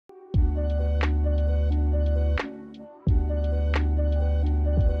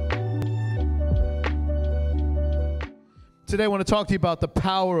Today I want to talk to you about the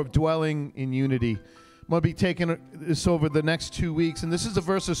power of dwelling in unity. I'm going to be taking this over the next 2 weeks, and this is a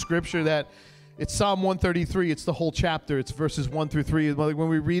verse of Scripture that it's Psalm 133. It's the whole chapter. It's verses 1 through 3. When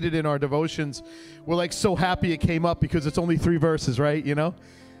we read it in our devotions, we're like so happy it came up because it's only 3 verses, right? You know?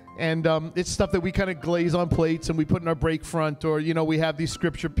 And it's stuff that we kind of glaze on plates and we put in our break front, or, you know, we have these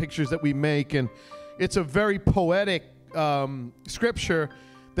scripture pictures that we make. And it's a very poetic scripture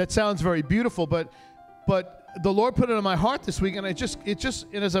that sounds very beautiful, but the Lord put it on my heart this week, and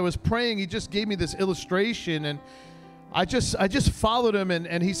and as I was praying, He just gave me this illustration, and I just followed Him,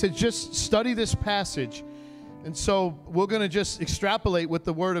 and He said, just study this passage. And so we're going to just extrapolate what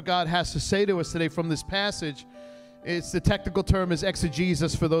the Word of God has to say to us today from this passage. It's the technical term is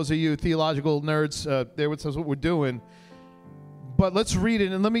exegesis for those of you theological nerds. That's what we're doing. But let's read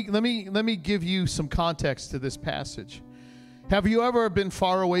it, and let me give you some context to this passage. Have you ever been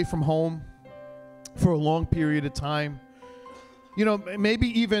far away from home for a long period of time? You know, maybe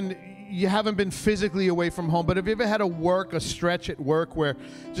even you haven't been physically away from home, but have you ever had a stretch at work where it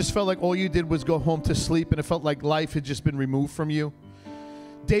just felt like all you did was go home to sleep, and it felt like life had just been removed from you?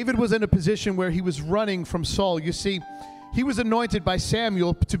 David was in a position where he was running from Saul. You see, he was anointed by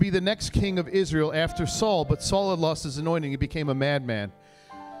Samuel to be the next king of Israel after Saul, but Saul had lost his anointing. He became a madman.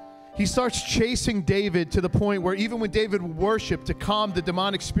 He starts chasing David to the point where even when David worshiped to calm the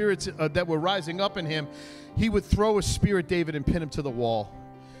demonic spirits that were rising up in him, he would throw a spear at David and pin him to the wall.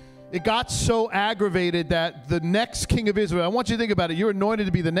 It got so aggravated that the next king of Israel, I want you to think about it, you're anointed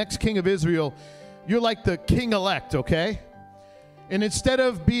to be the next king of Israel. You're like the king-elect, okay? And instead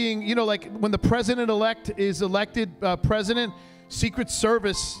of being, you know, like when the president-elect is elected president, Secret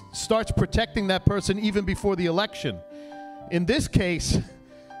Service starts protecting that person even before the election. In this case,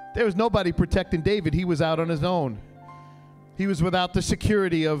 there was nobody protecting David. He was out on his own. He was without the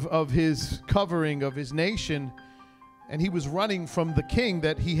security of his covering of his nation, and he was running from the king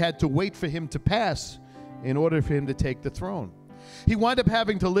that he had to wait for him to pass in order for him to take the throne. He wound up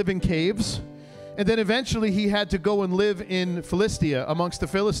having to live in caves, and then eventually he had to go and live in Philistia amongst the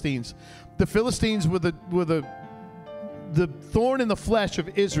Philistines. The Philistines were the thorn in the flesh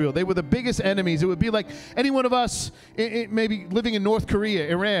of Israel. They were the biggest enemies. It would be like any one of us maybe living in North Korea,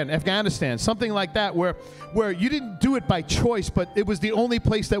 Iran, Afghanistan, something like that, where you didn't do it by choice, but it was the only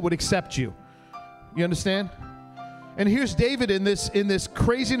place that would accept you. You understand? And here's David in this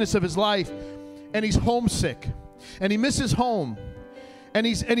craziness of his life, and he's homesick, and he misses home, and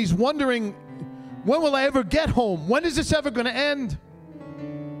he's wondering, when will I ever get home? When is this ever going to end?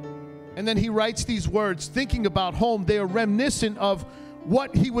 And then he writes these words, thinking about home. They are reminiscent of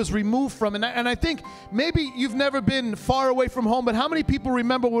what he was removed from. And I think maybe you've never been far away from home, but how many people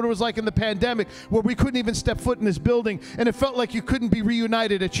remember what it was like in the pandemic where we couldn't even step foot in this building, and it felt like you couldn't be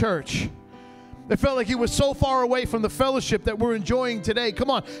reunited at church? It felt like you were so far away from the fellowship that we're enjoying today. Come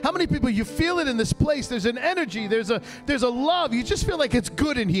on. How many people, you feel it in this place? There's an energy. There's a love. You just feel like it's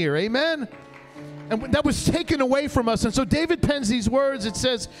good in here. Amen? And that was taken away from us. And so David pens these words. It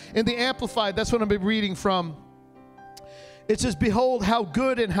says in the Amplified, that's what I've been reading from. It says, "Behold how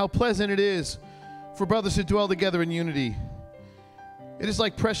good and how pleasant it is for brothers to dwell together in unity. It is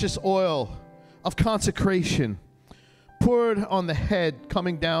like precious oil of consecration poured on the head,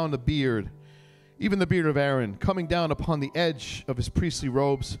 coming down the beard, even the beard of Aaron, coming down upon the edge of his priestly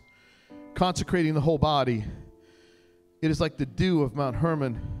robes, consecrating the whole body. It is like the dew of Mount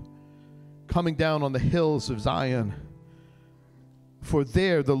Hermon, coming down on the hills of Zion. For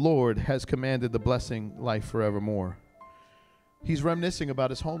there the Lord has commanded the blessing, life forevermore." He's reminiscing about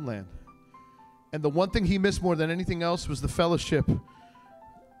his homeland. And the one thing he missed more than anything else was the fellowship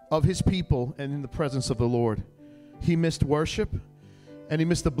of his people and in the presence of the Lord. He missed worship, and he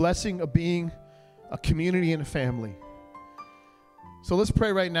missed the blessing of being a community and a family. So let's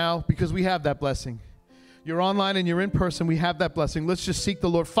pray right now, because we have that blessing. You're online and you're in person. We have that blessing. Let's just seek the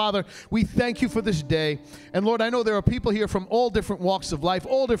Lord. Father, we thank you for this day. And Lord, I know there are people here from all different walks of life,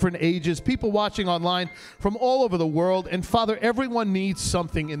 all different ages, people watching online from all over the world. And Father, everyone needs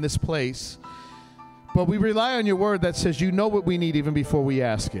something in this place. But we rely on your word that says you know what we need even before we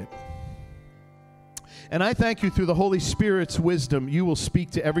ask it. And I thank you through the Holy Spirit's wisdom, you will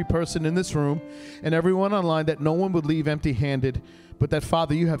speak to every person in this room and everyone online, that no one would leave empty-handed, but that,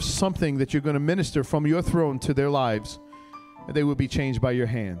 Father, you have something that you're going to minister from your throne to their lives, and they will be changed by your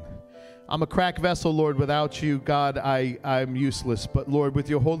hand. I'm a cracked vessel, Lord. Without you, God, I'm useless. But, Lord, with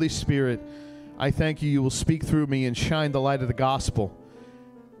your Holy Spirit, I thank you, you will speak through me and shine the light of the gospel.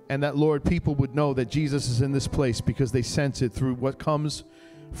 And that, Lord, people would know that Jesus is in this place because they sense it through what comes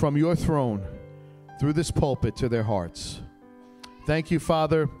from your throne, through this pulpit, to their hearts. Thank you,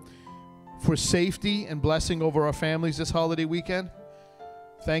 Father, for safety and blessing over our families this holiday weekend.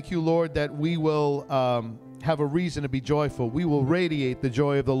 Thank you, Lord, that we will have a reason to be joyful. We will radiate the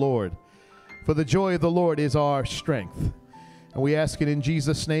joy of the Lord. For the joy of the Lord is our strength. And we ask it in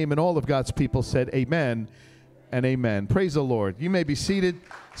Jesus' name, and all of God's people said amen and amen. Praise the Lord. You may be seated.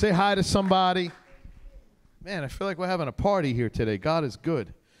 Say hi to somebody. Man, I feel like we're having a party here today. God is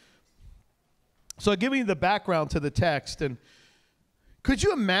good. So giving you the background to the text, and could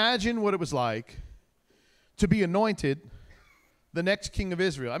you imagine what it was like to be anointed the next king of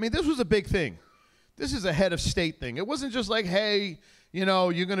Israel? I mean, this was a big thing. This is a head of state thing. It wasn't just like, hey, you know,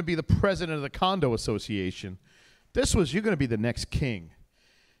 you're going to be the president of the condo association. This was, you're going to be the next king.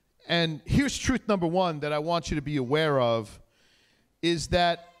 And here's truth number one that I want you to be aware of, is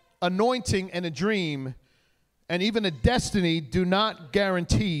that anointing and a dream and even a destiny do not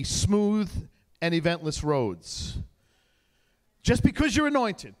guarantee smooth and eventless roads. Just because you're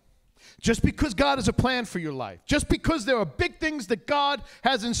anointed, just because God has a plan for your life, just because there are big things that God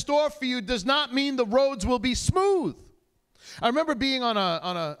has in store for you does not mean the roads will be smooth. I remember being on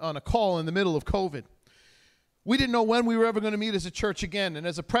a call in the middle of COVID. We didn't know when we were ever going to meet as a church again. And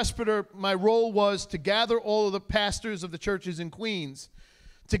as a presbyter, my role was to gather all of the pastors of the churches in Queens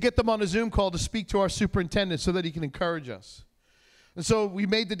to get them on a Zoom call to speak to our superintendent so that he can encourage us. And so we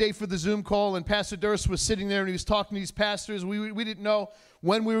made the day for the Zoom call, and Pastor Durst was sitting there, and he was talking to these pastors. We didn't know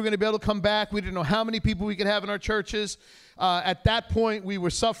when we were going to be able to come back. We didn't know how many people we could have in our churches. At that point, we were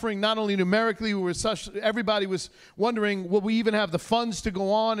suffering not only numerically, everybody was wondering, will we even have the funds to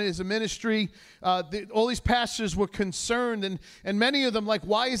go on as a ministry? All these pastors were concerned, and many of them, like,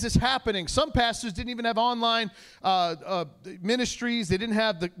 why is this happening? Some pastors didn't even have online ministries. They didn't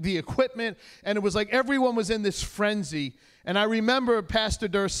have the equipment, and it was like everyone was in this frenzy. And I remember Pastor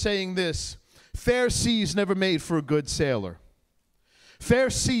Durst saying this: fair seas never made for a good sailor.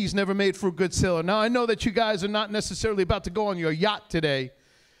 Fair seas never made for a good sailor. Now, I know that you guys are not necessarily about to go on your yacht today,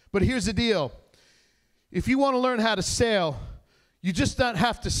 but here's the deal. If you want to learn how to sail, you just don't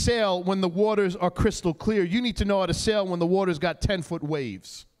have to sail when the waters are crystal clear. You need to know how to sail when the water's got 10-foot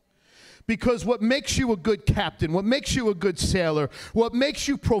waves. Because what makes you a good captain, what makes you a good sailor, what makes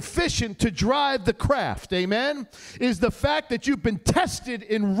you proficient to drive the craft, amen, is the fact that you've been tested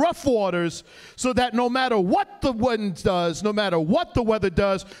in rough waters so that no matter what the wind does, no matter what the weather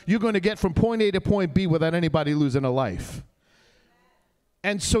does, you're going to get from point A to point B without anybody losing a life.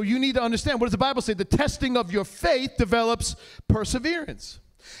 And so you need to understand, what does the Bible say? The testing of your faith develops perseverance.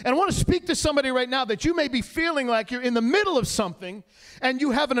 And I want to speak to somebody right now that you may be feeling like you're in the middle of something and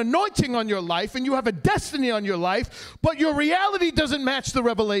you have an anointing on your life and you have a destiny on your life, but your reality doesn't match the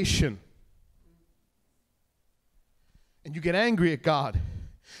revelation. And you get angry at God.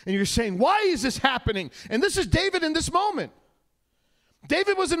 And you're saying, why is this happening? And this is David in this moment.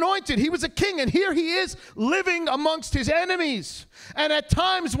 David was anointed. He was a king, and here he is living amongst his enemies. And at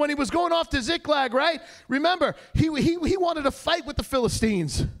times when he was going off to Ziklag, right? Remember, he wanted to fight with the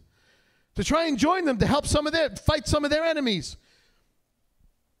Philistines to try and join them to help fight some of their enemies.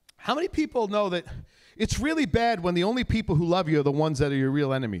 How many people know that it's really bad when the only people who love you are the ones that are your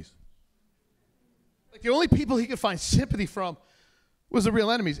real enemies? Like the only people he could find sympathy from was the real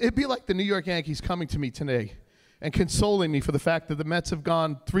enemies. It'd be like the New York Yankees coming to me today and consoling me for the fact that the Mets have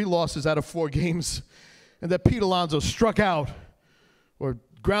gone 3 losses out of 4 games and that Pete Alonso struck out or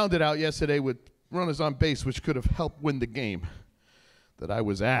grounded out yesterday with runners on base, which could have helped win the game that I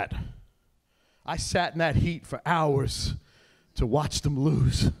was at. I sat in that heat for hours to watch them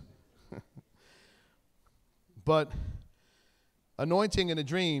lose. But anointing and a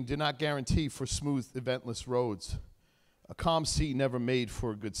dream do not guarantee for smooth, eventless roads. A calm sea never made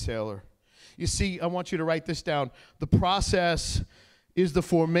for a good sailor. You see, I want you to write this down. The process is the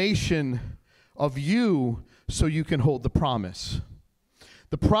formation of you so you can hold the promise.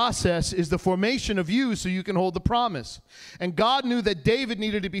 The process is the formation of you so you can hold the promise. And God knew that David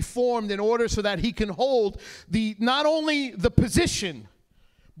needed to be formed in order so that he can hold not only the position,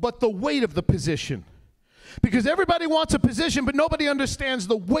 but the weight of the position. Because everybody wants a position, but nobody understands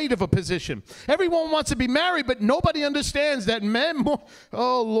the weight of a position. Everyone wants to be married, but nobody understands that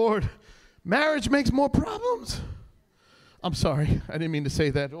oh Lord, marriage makes more problems. I'm sorry, I didn't mean to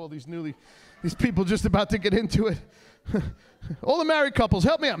say that. All these people just about to get into it. All the married couples,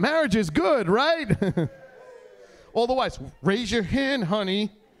 help me out. Marriage is good, right? All the wives, raise your hand, honey.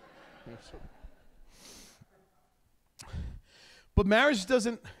 But marriage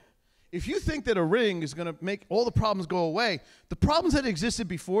doesn't, if you think that a ring is going to make all the problems go away, the problems that existed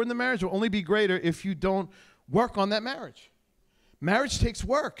before in the marriage will only be greater if you don't work on that marriage. Marriage takes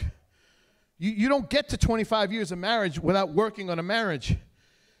work. You don't get to 25 years of marriage without working on a marriage.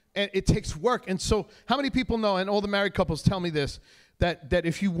 And it takes work. And so how many people know, and all the married couples tell me this, that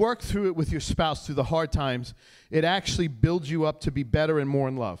if you work through it with your spouse through the hard times, it actually builds you up to be better and more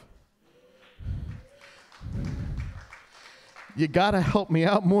in love. You got to help me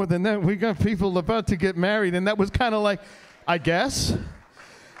out more than that. We got people about to get married, and that was kind of like, I guess.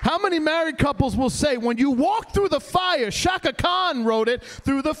 How many married couples will say, when you walk through the fire, Shaka Khan wrote it,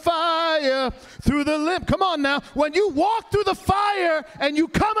 through the fire, through the limp. Come on now. When you walk through the fire and you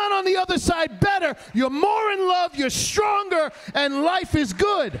come out on the other side better, you're more in love, you're stronger, and life is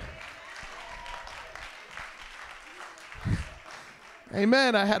good.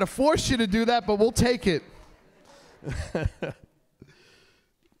 Amen. I had to force you to do that, but we'll take it.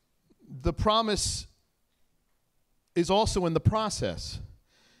 The promise is also in the process.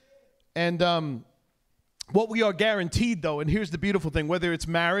 And what we are guaranteed, though, and here's the beautiful thing, whether it's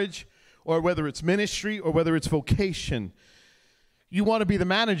marriage or whether it's ministry or whether it's vocation, you want to be the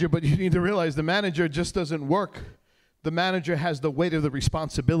manager, but you need to realize the manager just doesn't work. The manager has the weight of the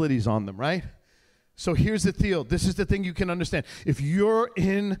responsibilities on them, right? So here's the deal. This is the thing you can understand. If you're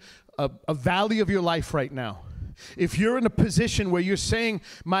in a valley of your life right now, if you're in a position where you're saying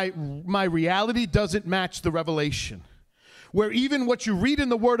my reality doesn't match the revelation, where even what you read in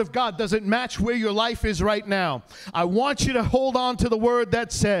the Word of God doesn't match where your life is right now, I want you to hold on to the word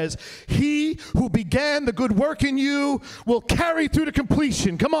that says, he who began the good work in you will carry through to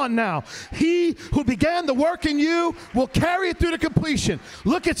completion. Come on now. He who began the work in you will carry it through to completion.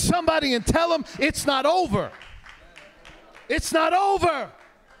 Look at somebody and tell them it's not over. It's not over.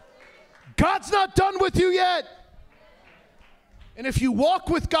 God's not done with you yet. And if you walk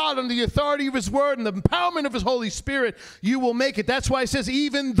with God under the authority of his word and the empowerment of his Holy Spirit, you will make it. That's why it says,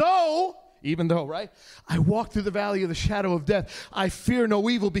 even though, right? I walk through the valley of the shadow of death, I fear no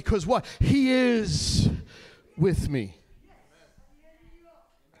evil, because what? He is with me.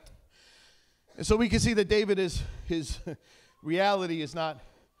 And so we can see that David his reality is not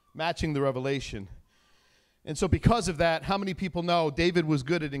matching the revelation. And so because of that, how many people know David was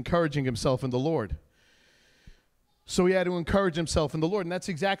good at encouraging himself in the Lord? So he had to encourage himself in the Lord, and that's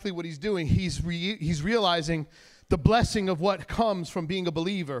exactly what he's doing. He's realizing the blessing of what comes from being a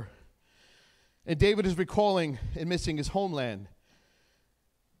believer. And David is recalling and missing his homeland,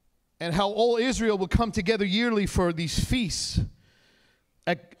 and how all Israel would come together yearly for these feasts.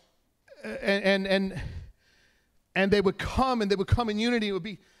 And they would come in unity. It would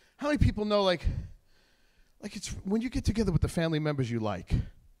be, how many people know, like it's when you get together with the family members you like.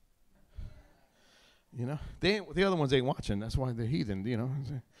 You know, the other ones ain't watching. That's why they're heathen, you know.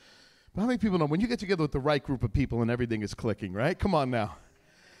 But how many people know when you get together with the right group of people and everything is clicking, right? Come on now.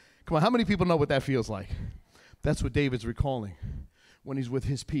 Come on, how many people know what that feels like? That's what David's recalling when he's with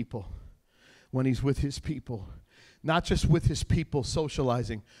his people. When he's with his people. Not just with his people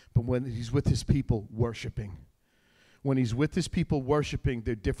socializing, but when he's with his people worshiping. When he's with his people worshiping,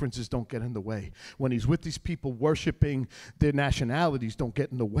 their differences don't get in the way. When he's with these people worshiping, their nationalities don't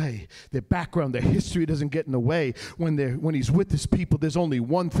get in the way. Their background, their history doesn't get in the way. When he's with his people, there's only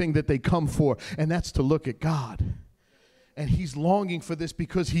one thing that they come for, and that's to look at God. And he's longing for this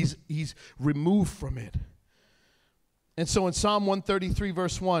because he's removed from it. And so in Psalm 133,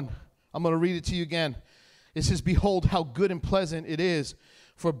 verse 1, I'm going to read it to you again. It says, behold, how good and pleasant it is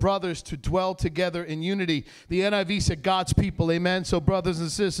for brothers to dwell together in unity. The NIV said God's people, amen. So brothers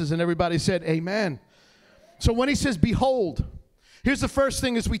and sisters, and everybody said amen. So when he says behold, here's the first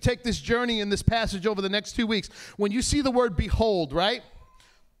thing as we take this journey in this passage over the next 2 weeks. When you see the word behold, right?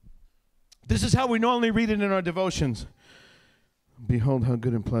 This is how we normally read it in our devotions. Behold how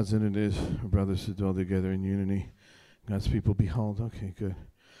good and pleasant it is for brothers to dwell together in unity. God's people, behold. Okay, good.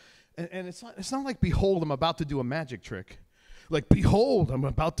 And it's not like, behold, I'm about to do a magic trick. Like, behold, I'm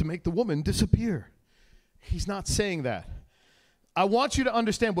about to make the woman disappear. He's not saying that. I want you to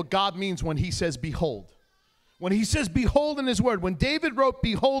understand what God means when he says behold. When he says behold in his word, when David wrote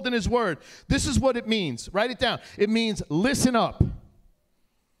behold in his word, this is what it means. Write it down. It means listen up.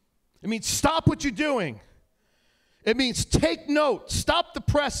 It means stop what you're doing. It means take note. Stop the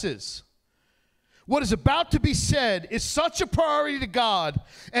presses. What is about to be said is such a priority to God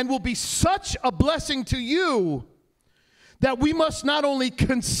and will be such a blessing to you that we must not only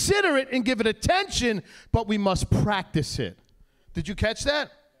consider it and give it attention, but we must practice it. Did you catch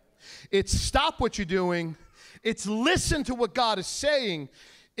that? It's stop what you're doing. It's listen to what God is saying.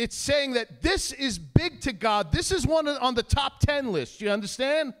 It's saying that this is big to God. This is one on the top 10 list. You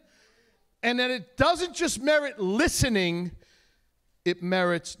understand? And that it doesn't just merit listening, it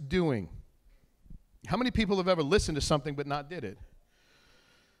merits doing. How many people have ever listened to something but not did it?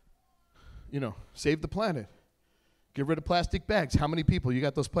 You know, save the planet. Get rid of plastic bags. How many people, you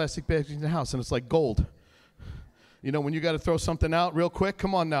got those plastic bags in your house and it's like gold? You know, when you got to throw something out real quick,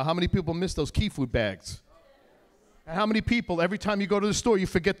 come on now. How many people miss those key food bags? And how many people, every time you go to the store, you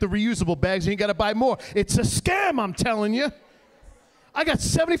forget the reusable bags and you got to buy more? It's a scam, I'm telling you. I got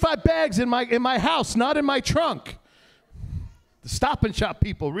 75 bags in my house, not in my trunk. The Stop and Shop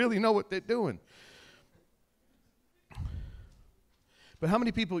people really know what they're doing. But how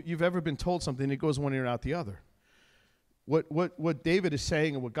many people you've ever been told something and it goes one ear and out the other? What David is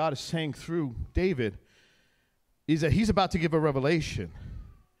saying and what God is saying through David is that he's about to give a revelation.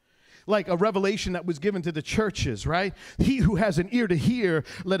 Like a revelation that was given to the churches, right? He who has an ear to hear,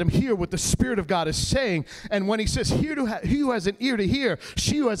 let him hear what the Spirit of God is saying. And when he says, he who has an ear to hear,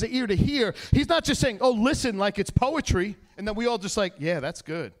 she who has an ear to hear, he's not just saying, oh, listen like it's poetry, and then we all just like, yeah, that's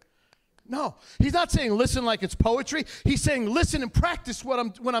good. No, he's not saying listen like it's poetry. He's saying listen and practice what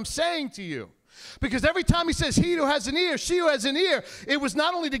I'm saying to you. Because every time he says, he who has an ear, she who has an ear, it was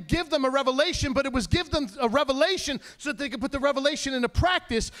not only to give them a revelation, but it was give them a revelation so that they could put the revelation into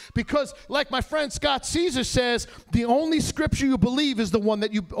practice. Because like my friend Scott Caesar says, the only scripture you believe is the one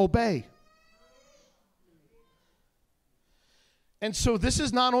that you obey. And so this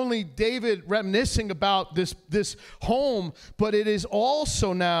is not only David reminiscing about this home, but it is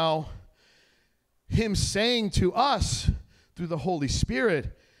also now him saying to us through the Holy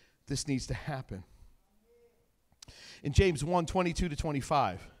Spirit, this needs to happen. In James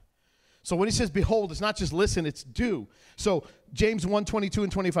 1:22-25. So when he says behold, it's not just listen, it's do. So James 1:22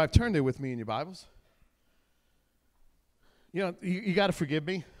 and 25, turn there with me in your Bibles. You know, you got to forgive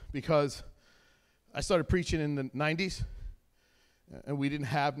me because I started preaching in the 90s and we didn't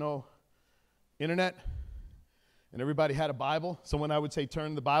have no internet. And everybody had a Bible. So when I would say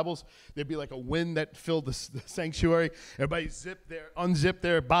turn the Bibles, there'd be like a wind that filled the sanctuary. Everybody unzip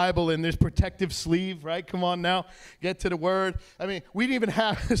their Bible in this protective sleeve, right? Come on now, get to the Word. I mean, we didn't even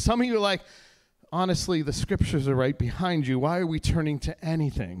have, some of you are like, honestly, the scriptures are right behind you. Why are we turning to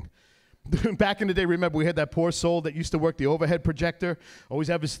anything? Back in the day, remember, we had that poor soul that used to work the overhead projector, always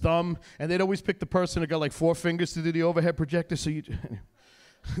have his thumb, and they'd always pick the person that got like 4 fingers to do the overhead projector, so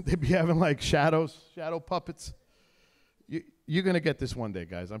they'd be having like shadow puppets. You're going to get this one day,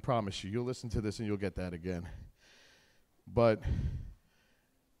 guys. I promise you. You'll listen to this and you'll get that again. But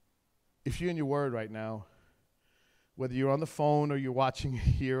if you're in your Word right now, whether you're on the phone or you're watching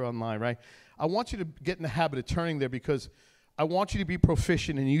here online, right, I want you to get in the habit of turning there because I want you to be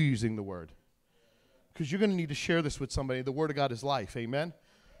proficient in you using the Word. Because you're going to need to share this with somebody. The Word of God is life. Amen?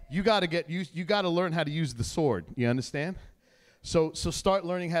 You got to learn how to use the sword. You understand? So start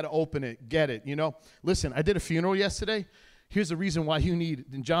learning how to open it, get it, you know. Listen, I did a funeral yesterday. Here's the reason why you need,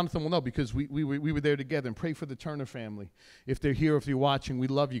 and Jonathan will know because we were there together, and pray for the Turner family. If they're here, if you're watching, we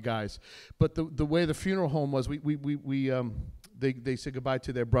love you guys. But the way the funeral home was, they said goodbye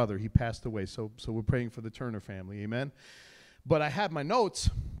to their brother. He passed away, so we're praying for the Turner family, amen. But I had my notes.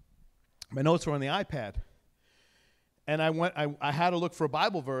 My notes were on the iPad. And I had to look for a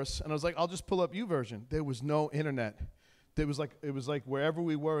Bible verse, and I was like, I'll just pull up YouVersion. There was no internet. It was like wherever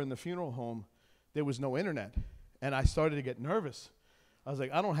we were in the funeral home, there was no internet. And I started to get nervous. I was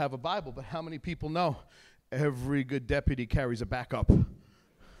like, I don't have a Bible, but how many people know every good deputy carries a backup?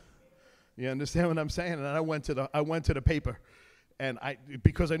 You understand what I'm saying? And I went to the paper. And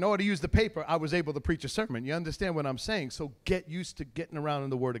because I know how to use the paper, I was able to preach a sermon. You understand what I'm saying? So get used to getting around in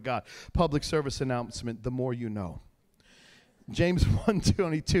the Word of God. Public service announcement, the more you know. James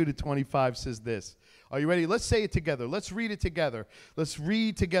 1:22-25 says this. Are you ready? Let's say it together. Let's read it together. Let's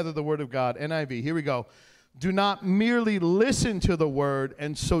read together the Word of God. NIV. Here we go. Do not merely listen to the Word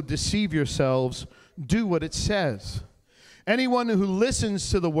and so deceive yourselves. Do what it says. Anyone who listens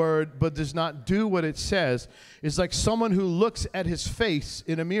to the Word but does not do what it says is like someone who looks at his face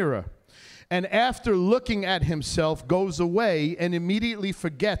in a mirror and after looking at himself goes away and immediately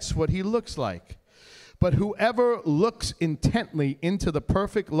forgets what he looks like. But whoever looks intently into the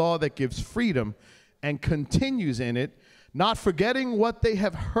perfect law that gives freedom and continues in it, not forgetting what they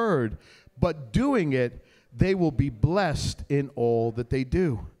have heard, but doing it, they will be blessed in all that they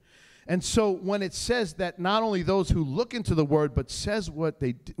do. And so when it says that not only those who look into the Word, but says what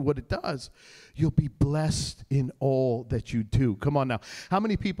it does, you'll be blessed in all that you do. Come on now. How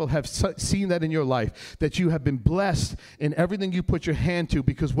many people have seen that in your life, that you have been blessed in everything you put your hand to,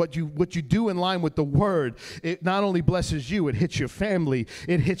 because what you do in line with the Word, it not only blesses you, it hits your family,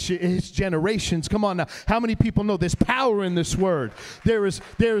 it hits generations. Come on now. How many people know there's power in this Word? There is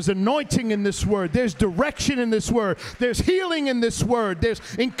anointing in this Word. There's direction in this Word. There's healing in this Word. There's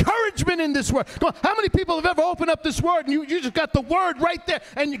encouragement encouragement in this word. Come on, how many people have ever opened up this word and you just got the word right there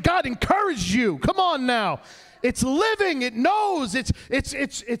and God encouraged you? Come on now. It's living, it knows,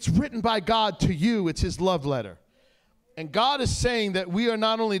 it's written by God to you. It's his love letter. And God is saying that we are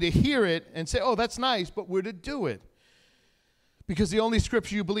not only to hear it and say, oh, that's nice, but we're to do it. Because the only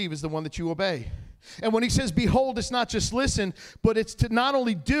scripture you believe is the one that you obey. And when he says, behold, it's not just listen, but it's to not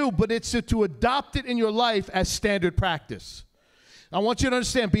only do, but it's to adopt it in your life as standard practice. I want you to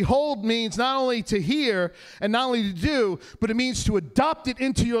understand, behold means not only to hear and not only to do, but it means to adopt it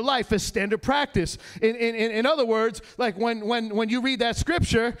into your life as standard practice. In other words, like when you read that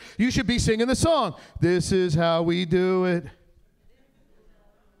scripture, you should be singing the song, this is how we do it.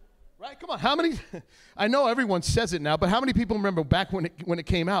 Right? Come on. How many? I know everyone says it now, but how many people remember back when it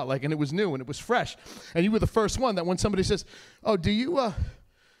came out, like, and it was new and it was fresh, and you were the first one that when somebody says, "Oh, do you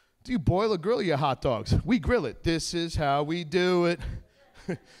boil or grill your hot dogs?" We grill it. This is how we do it.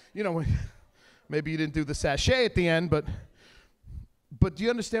 You know, maybe you didn't do the sachet at the end, but do you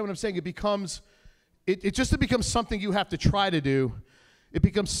understand what I'm saying? It becomes something you have to try to do. It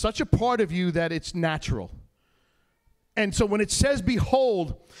becomes such a part of you that it's natural. And so when it says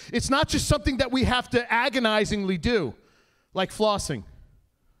behold, it's not just something that we have to agonizingly do, like flossing.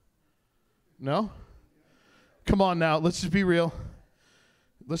 No? Come on now, let's just be real.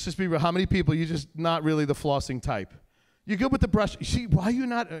 Let's just be real. How many people, you're just not really the flossing type? You're good with the brush. You see, why are you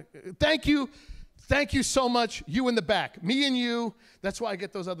not? Thank you. Thank you so much. You in the back. Me and you. That's why I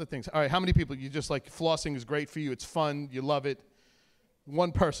get those other things. All right, how many people, you just like flossing is great for you. It's fun. You love it.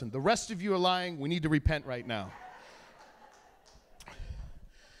 One person. The rest of you are lying. We need to repent right now.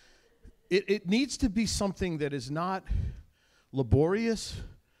 It needs to be something that is not laborious,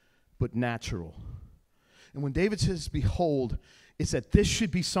 but natural. And when David says, behold, it's that this should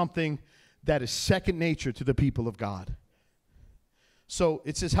be something that is second nature to the people of God. So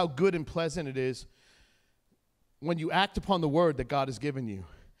it says how good and pleasant it is when you act upon the word that God has given you,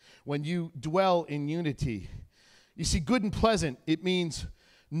 when you dwell in unity. You see, good and pleasant, it means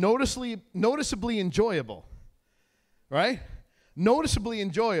noticeably enjoyable, right? Noticeably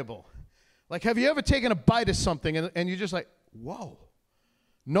enjoyable. Like, have you ever taken a bite of something and you're just like, whoa,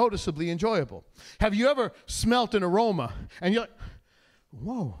 noticeably enjoyable? Have you ever smelt an aroma and you're like,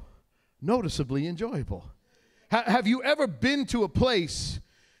 whoa, noticeably enjoyable? Have you ever been to a place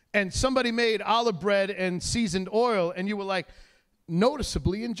and somebody made olive bread and seasoned oil and you were like,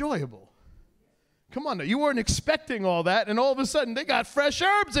 noticeably enjoyable? Come on now, you weren't expecting all that and all of a sudden they got fresh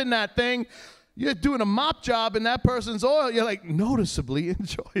herbs in that thing. You're doing a mop job in that person's oil. You're like, noticeably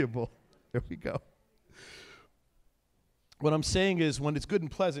enjoyable. There we go. What I'm saying is when it's good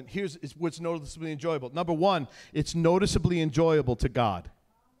and pleasant, here's what's noticeably enjoyable. Number one, it's noticeably enjoyable to God.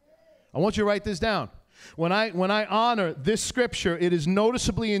 I want you to write this down. When I honor this scripture, it is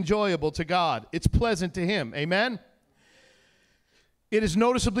noticeably enjoyable to God. It's pleasant to him. Amen? It is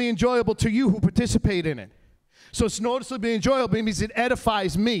noticeably enjoyable to you who participate in it. So it's noticeably enjoyable. It means it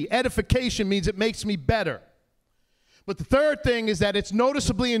edifies me. Edification means it makes me better. But the third thing is that it's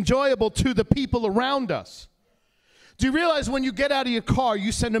noticeably enjoyable to the people around us. Do you realize when you get out of your car,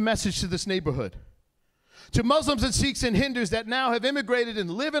 you send a message to this neighborhood? To Muslims and Sikhs and Hindus that now have immigrated and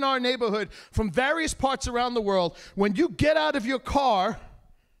live in our neighborhood from various parts around the world, when you get out of your car,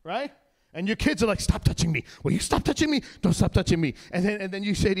 right, and your kids are like, stop touching me. Will you stop touching me? Don't stop touching me. And then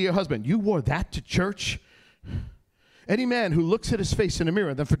you say to your husband, you wore that to church? Any man who looks at his face in a mirror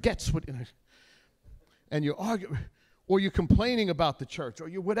and then forgets what, and you're arguing, or you're complaining about the church, or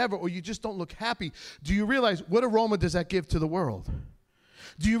you whatever, or you just don't look happy, do you realize what aroma does that give to the world?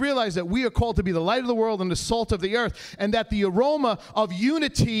 Do you realize that we are called to be the light of the world and the salt of the earth, and that the aroma of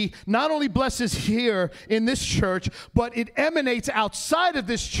unity not only blesses here in this church, but it emanates outside of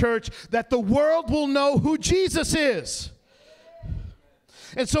this church, that the world will know who Jesus is?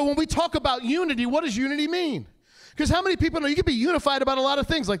 And so when we talk about unity, what does unity mean? Because how many people know you can be unified about a lot of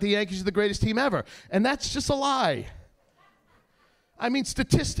things, like the Yankees are the greatest team ever, and that's just a lie. I mean,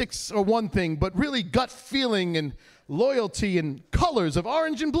 statistics are one thing, but really gut feeling and loyalty and colors of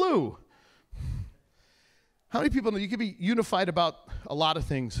orange and blue. How many people know you can be unified about a lot of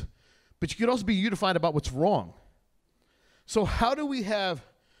things, but you could also be unified about what's wrong? So how do we have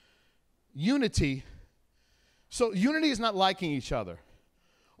unity? So unity is not liking each other.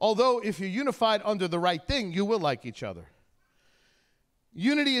 Although if you're unified under the right thing, you will like each other.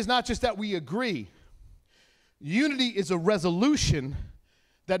 Unity is not just that we agree. Unity is a resolution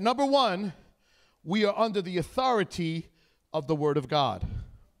that, number one, we are under the authority of the Word of God.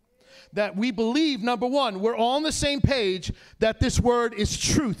 That we believe, number one, we're all on the same page, that this Word is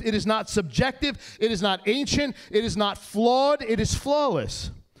truth. It is not subjective. It is not ancient. It is not flawed. It is flawless.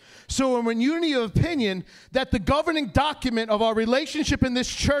 So we're in unity of opinion that the governing document of our relationship in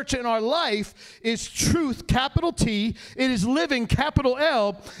this church and our life is truth, capital T. It is living, capital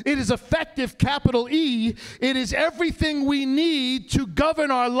L. It is effective, capital E. It is everything we need to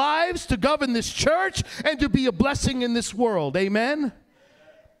govern our lives, to govern this church, and to be a blessing in this world. Amen?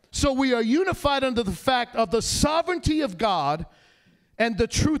 So we are unified under the fact of the sovereignty of God and the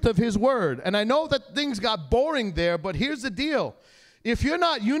truth of his word. And I know that things got boring there, but here's the deal. If you're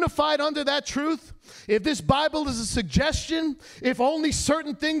not unified under that truth, if this Bible is a suggestion, if only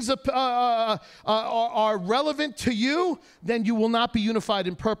certain things are relevant to you, then you will not be unified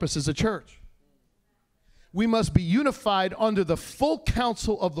in purpose as a church. We must be unified under the full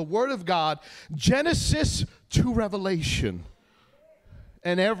counsel of the Word of God, Genesis to Revelation,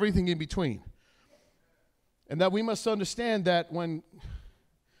 and everything in between. And that we must understand that when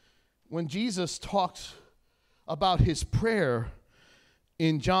Jesus talks about his prayer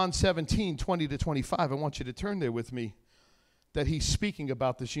in John 17, 20 to 25, I want you to turn there with me, that he's speaking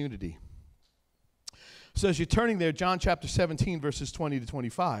about this unity. So as you're turning there, John chapter 17, verses 20 to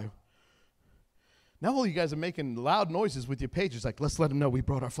 25. Now all you guys are making loud noises with your pages, like, let's let them know we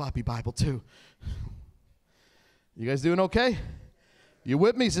brought our floppy Bible too. You guys doing okay? You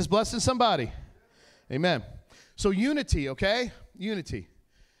with me? Is this blessing somebody? Amen. So unity, okay? Unity.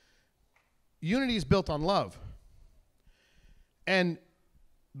 Unity is built on love. And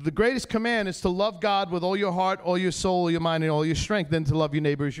the greatest command is to love God with all your heart, all your soul, all your mind, and all your strength, then to love your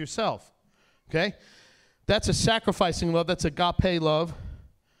neighbor as yourself. Okay? That's a sacrificing love. That's agape love.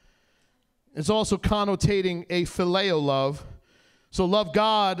 It's also connotating a phileo love. So love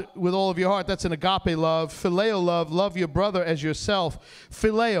God with all of your heart. That's an agape love. Phileo love, love your brother as yourself.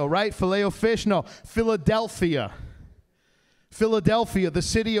 Phileo, right? Phileo fish? No. Philadelphia. Philadelphia, the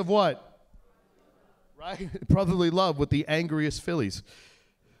city of what? Right? Brotherly love with the angriest Phillies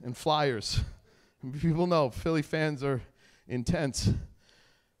and Flyers. People know Philly fans are intense.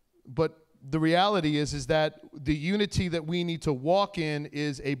 But the reality is that the unity that we need to walk in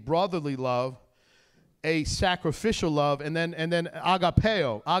is a brotherly love, a sacrificial love, and then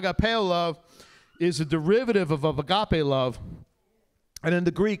agapeo. Agapeo love is a derivative of agape love. And in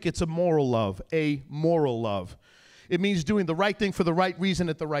the Greek, it's a moral love, a moral love. It means doing the right thing for the right reason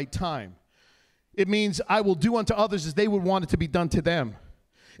at the right time. It means I will do unto others as they would want it to be done to them.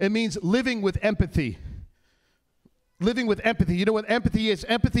 It means living with empathy. Living with empathy. You know what empathy is?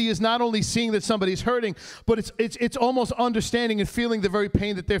 Empathy is not only seeing that somebody's hurting, but it's almost understanding and feeling the very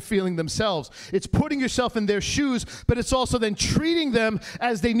pain that they're feeling themselves. It's putting yourself in their shoes, but it's also then treating them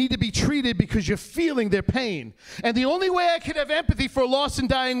as they need to be treated because you're feeling their pain. And the only way I could have empathy for a lost and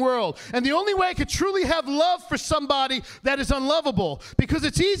dying world, and the only way I could truly have love for somebody that is unlovable, because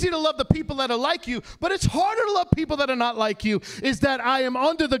it's easy to love the people that are like you, but it's harder to love people that are not like you, is that I am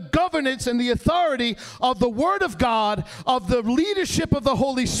under the governance and the authority of the Word of God, of the leadership of the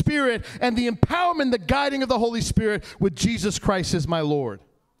Holy Spirit, and the empowerment, the guiding of the Holy Spirit with Jesus Christ as my Lord.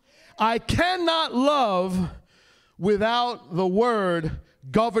 I cannot love without the Word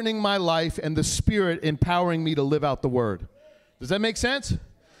governing my life and the Spirit empowering me to live out the Word. Does that make sense?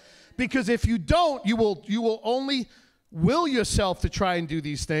 Because if you don't, you will only will yourself to try and do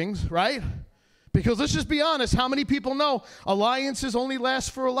these things, right? Because let's just be honest, how many people know alliances only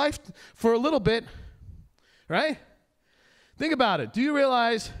last for a little bit, right? Think about it. Do you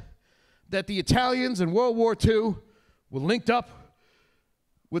realize that the Italians in World War II were linked up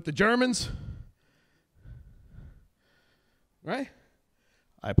with the Germans? Right?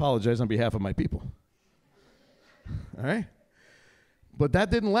 I apologize on behalf of my people. All right? But that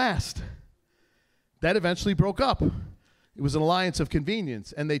didn't last. That eventually broke up. It was an alliance of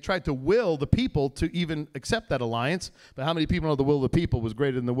convenience, and they tried to will the people to even accept that alliance. But how many people know the will of the people was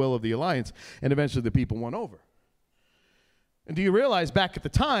greater than the will of the alliance? And eventually the people won over. And do you realize back at the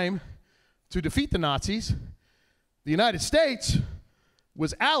time, to defeat the Nazis, the United States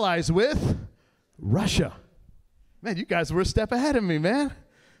was allies with Russia. Man, you guys were a step ahead of me, man.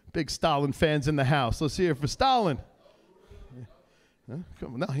 Big Stalin fans in the house. Let's hear it for Stalin. Huh?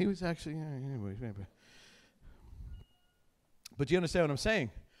 Come on. No, he was actually, anyway. But you understand what I'm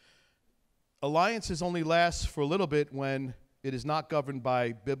saying? Alliances only last for a little bit when it is not governed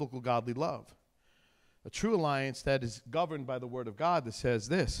by biblical godly love. A true alliance that is governed by the Word of God that says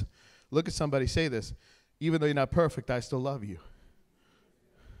this. Look at somebody say this. Even though you're not perfect, I still love you.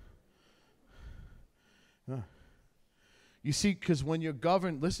 You see, because when you're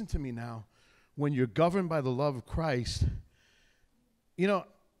governed, listen to me now, when you're governed by the love of Christ, you know,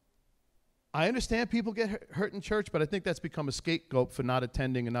 I understand people get hurt in church, but I think that's become a scapegoat for not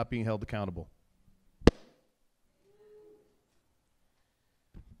attending and not being held accountable.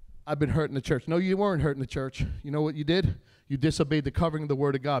 I've been hurt in the church. No, you weren't hurt in the church. You know what you did? You disobeyed the covering of the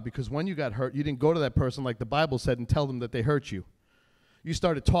word of God, because when you got hurt, you didn't go to that person like the Bible said and tell them that they hurt you. You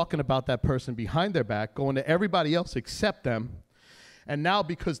started talking about that person behind their back, going to everybody else except them. And now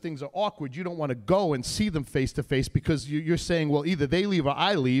because things are awkward, you don't want to go and see them face to face, because you're saying, well, either they leave or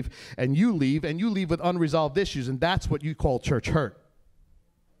I leave, and you leave with unresolved issues, and that's what you call church hurt.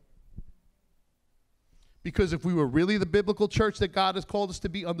 Because if we were really the biblical church that God has called us to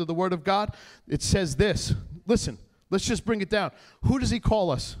be under the word of God, it says this. Listen, let's just bring it down. Who does he call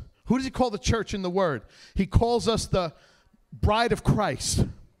us? Who does he call the church in the word? He calls us the bride of Christ.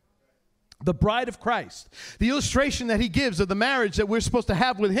 The bride of Christ. The illustration that he gives of the marriage that we're supposed to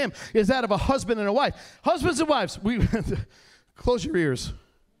have with him is that of a husband and a wife. Husbands and wives, close your ears.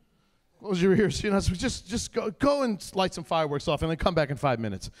 Close your ears. You know, so just go and light some fireworks off and then come back in 5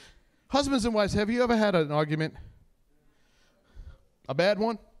 minutes. Husbands and wives, have you ever had an argument? A bad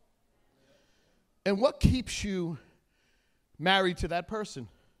one? And what keeps you married to that person?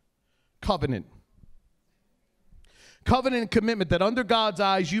 Covenant. Covenant and commitment, that under God's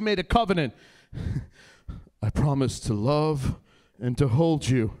eyes you made a covenant. I promise to love and to hold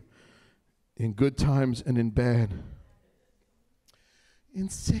you in good times and in bad, in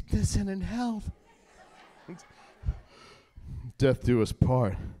sickness and in health. Death do us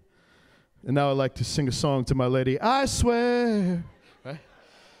part. And now I like to sing a song to my lady, I swear. Right?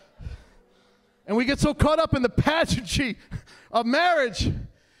 And we get so caught up in the pageantry of marriage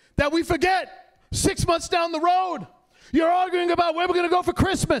that we forget 6 months down the road, you're arguing about where we're going to go for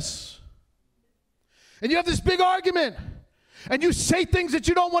Christmas. And you have this big argument. And you say things that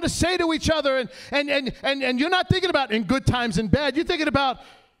you don't want to say to each other. And you're not thinking about in good times and bad. You're thinking about,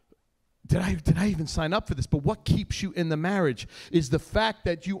 did I even sign up for this? But what keeps you in the marriage is the fact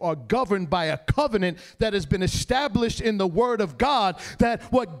that you are governed by a covenant that has been established in the Word of God, that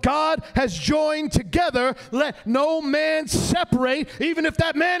what God has joined together, let no man separate, even if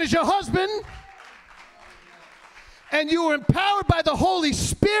that man is your husband. And you are empowered by the Holy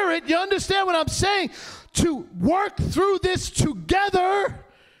Spirit, you understand what I'm saying, to work through this together.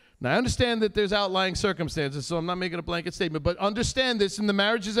 Now, I understand that there's outlying circumstances, so I'm not making a blanket statement, but understand this in the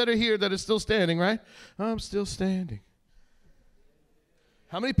marriages that are here that are still standing, right? I'm still standing.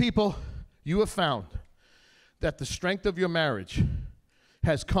 How many people you have found that the strength of your marriage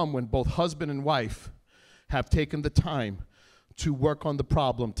has come when both husband and wife have taken the time to work on the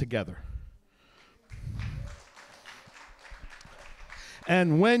problem together?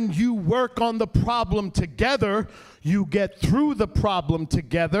 And when you work on the problem together, you get through the problem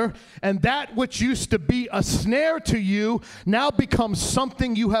together, and that which used to be a snare to you now becomes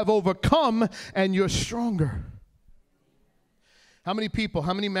something you have overcome, and you're stronger. How many people,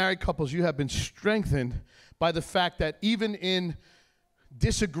 how many married couples you have been strengthened by the fact that even in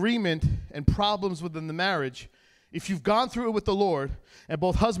disagreement and problems within the marriage, if you've gone through it with the Lord, and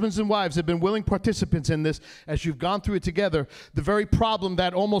both husbands and wives have been willing participants in this, as you've gone through it together, the very problem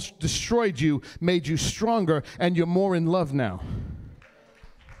that almost destroyed you made you stronger, and you're more in love now.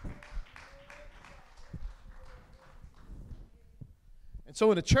 And so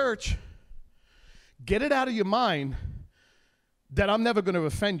in a church, get it out of your mind that I'm never going to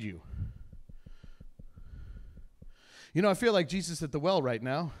offend you. You know, I feel like Jesus at the well right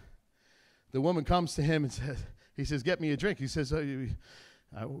now. The woman comes to him and says, he says, get me a drink. He says,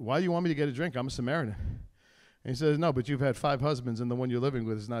 why do you want me to get a drink? I'm a Samaritan. And he says, no, but you've had 5 husbands, and the one you're living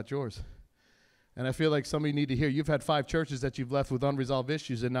with is not yours. And I feel like some of you need to hear, you've had 5 churches that you've left with unresolved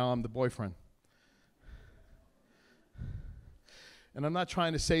issues, and now I'm the boyfriend. And I'm not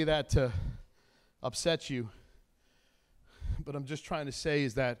trying to say that to upset you, but I'm just trying to say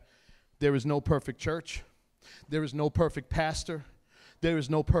is that there is no perfect church. There is no perfect pastor. There is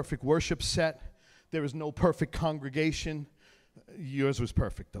no perfect worship set. There is no perfect congregation. Yours was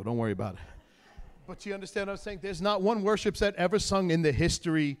perfect, though. Don't worry about it. But you understand what I'm saying? There's not one worship set ever sung in the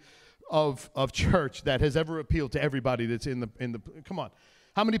history of church that has ever appealed to everybody that's in the. Come on.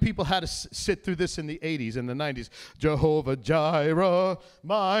 How many people had to sit through this in the 80s and the 90s? Jehovah Jireh,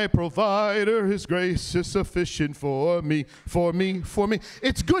 my provider, his grace is sufficient for me, for me, for me.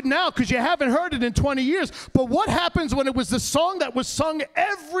 It's good now because you haven't heard it in 20 years. But what happens when it was the song that was sung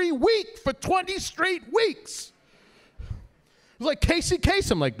every week for 20 straight weeks? It was like Casey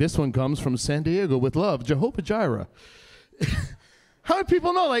Kasem. Like, this one comes from San Diego with love, Jehovah Jireh. How many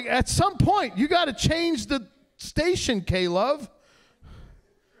people know? Like, at some point, you got to change the station, K-Love.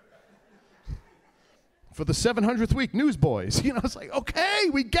 For the 700th week, Newsboys. You know, it's like, okay,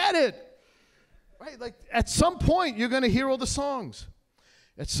 we get it. Right? Like, at some point, you're going to hear all the songs.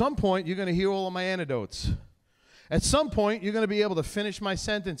 At some point, you're going to hear all of my anecdotes. At some point, you're going to be able to finish my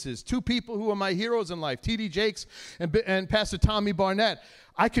sentences. Two people who are my heroes in life, T.D. Jakes and Pastor Tommy Barnett,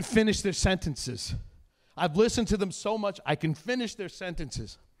 I could finish their sentences. I've listened to them so much, I can finish their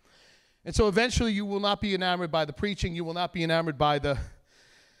sentences. And so eventually you will not be enamored by the preaching. You will not be enamored by the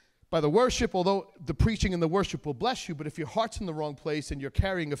worship, although the preaching and the worship will bless you. But if your heart's in the wrong place and you're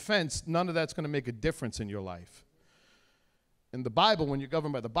carrying offense, none of that's going to make a difference in your life. In the Bible, when you're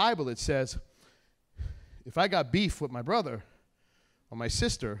governed by the Bible, it says, if I got beef with my brother or my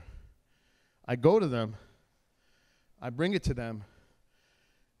sister, I go to them, I bring it to them,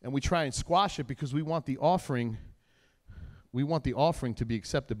 and we try and squash it because we want the offering to be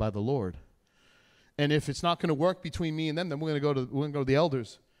accepted by the Lord. And if it's not going to work between me and them, then we're going to go to the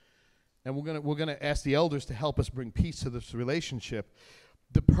elders, and we're going to ask the elders to help us bring peace to this relationship.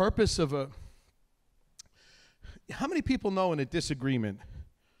 The purpose of how many people know in a disagreement,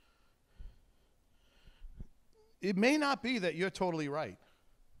 it may not be that you're totally right.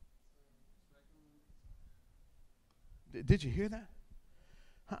 Did you hear that?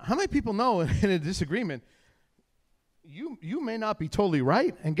 How many people know in a disagreement, you may not be totally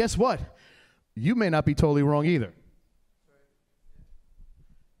right, and guess what? You may not be totally wrong either.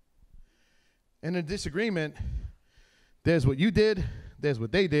 In a disagreement, there's what you did, there's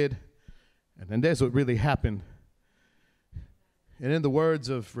what they did, and then there's what really happened. And in the words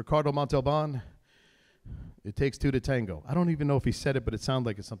of Ricardo Montalban, it takes two to tango. I don't even know if he said it, but it sounds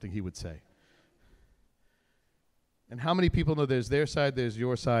like it's something he would say. And how many people know there's their side, there's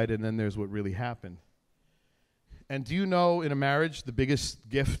your side, and then there's what really happened? And do you know in a marriage the biggest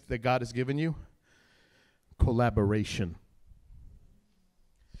gift that God has given you? Collaboration.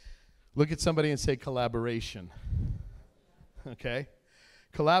 Look at somebody and say collaboration. Okay?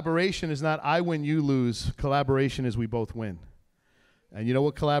 Collaboration is not I win, you lose. Collaboration is we both win. And you know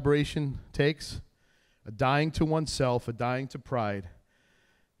what collaboration takes? A dying to oneself, a dying to pride,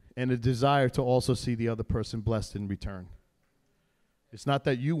 and a desire to also see the other person blessed in return. It's not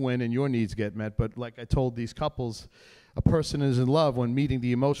that you win and your needs get met, but like I told these couples, a person is in love when meeting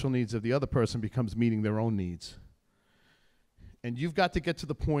the emotional needs of the other person becomes meeting their own needs. And you've got to get to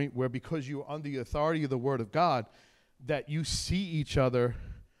the point where, because you're under the authority of the Word of God, that you see each other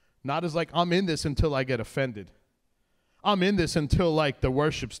not as like, I'm in this until I get offended. I'm in this until like the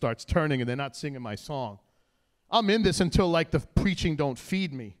worship starts turning and they're not singing my song. I'm in this until like the preaching don't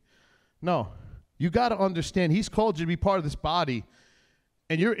feed me. No, you got to understand He's called you to be part of this body,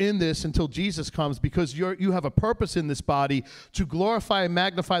 and you're in this until Jesus comes, because you have a purpose in this body to glorify and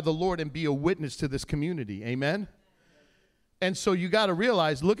magnify the Lord and be a witness to this community. Amen? And so you got to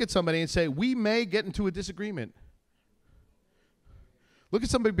realize, look at somebody and say, we may get into a disagreement. Look at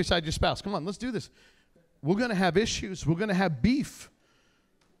somebody beside your spouse. Come on, let's do this. We're going to have issues. We're going to have beef.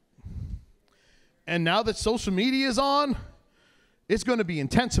 And now that social media is on, it's going to be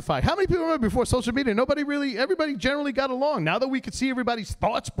intensified. How many people remember before social media, everybody generally got along? Now that we could see everybody's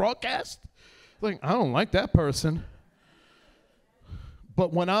thoughts broadcast, like, I don't like that person.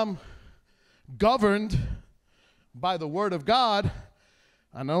 But when I'm governed by the Word of God,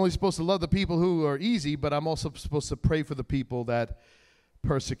 I'm not only supposed to love the people who are easy, but I'm also supposed to pray for the people that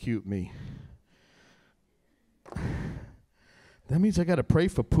persecute me. That means I got to pray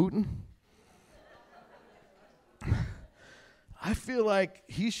for Putin? I feel like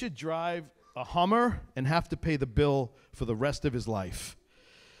he should drive a Hummer and have to pay the bill for the rest of his life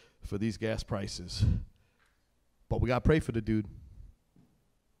for these gas prices. But we got to pray for the dude.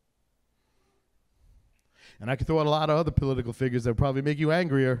 And I could throw out a lot of other political figures that would probably make you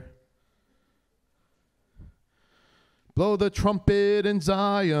angrier. Blow the trumpet in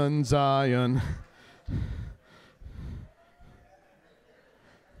Zion, Zion.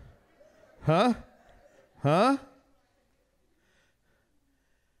 Huh?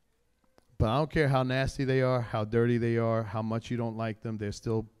 But I don't care how nasty they are, how dirty they are, how much you don't like them, they're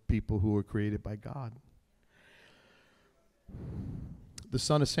still people who were created by God. The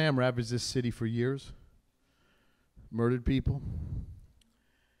son of Sam ravaged this city for years, murdered people,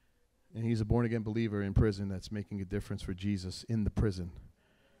 and he's a born-again believer in prison that's making a difference for Jesus in the prison.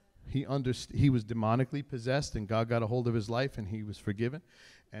 He was demonically possessed, and God got a hold of his life, and he was forgiven.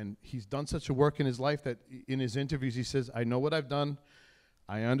 And he's done such a work in his life that in his interviews he says, I know what I've done.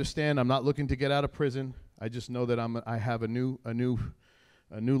 I understand. I'm not looking to get out of prison. I just know that I have a new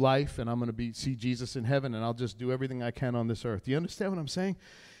life, and I'm going to see Jesus in heaven, and I'll just do everything I can on this earth. Do you understand what I'm saying?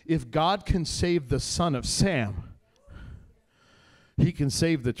 If God can save the son of Sam, He can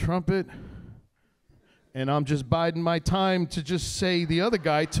save the trumpet, and I'm just biding my time to just say the other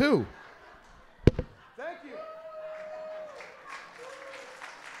guy too. Thank you.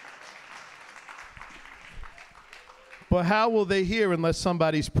 But how will they hear unless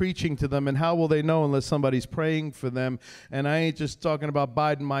somebody's preaching to them? And how will they know unless somebody's praying for them? And I ain't just talking about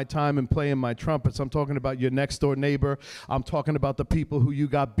biding my time and playing my trumpets. I'm talking about your next door neighbor. I'm talking about the people who you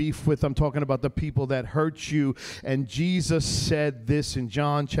got beef with. I'm talking about the people that hurt you. And Jesus said this in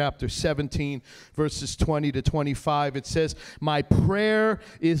John chapter 17, verses 20 to 25. It says, my prayer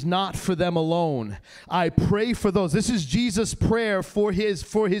is not for them alone. I pray for those. This is Jesus' prayer for his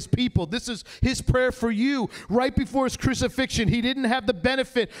people. This is his prayer for you. Right before his crucifixion, he didn't have the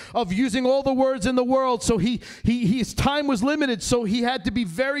benefit of using all the words in the world, so his time was limited, so he had to be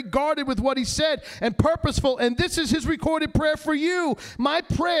very guarded with what he said and purposeful. And this is his recorded prayer for you. My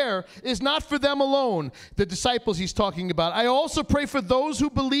prayer is not for them alone, the disciples he's talking about. I also pray for those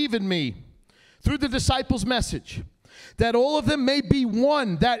who believe in me through the disciples' message, that all of them may be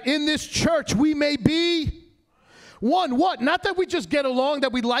one, that in this church we may be one. What? Not that we just get along,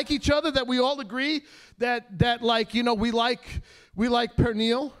 that we like each other, that we all agree that like, you know, we like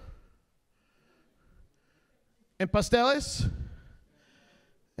pernil and pasteles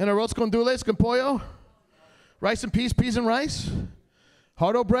and arroz con dulces con pollo, rice and peas and rice,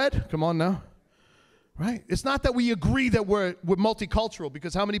 hardo bread. Come on now. Right? It's not that we agree that we're multicultural,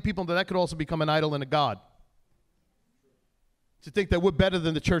 because how many people that could also become an idol and a god? To think that we're better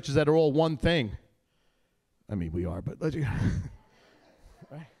than the churches that are all one thing. I mean, we are, but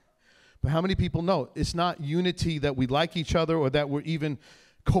right? But how many people know it's not unity that we like each other or that we're even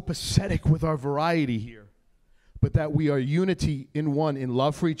copacetic with our variety here, but that we are unity in one, in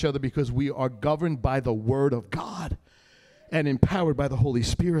love for each other, because we are governed by the Word of God and empowered by the Holy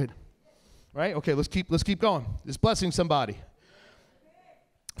Spirit. Right? Okay, let's keep going. It's blessing somebody.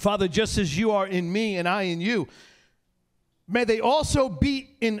 Father, just as you are in me and I in you, may they also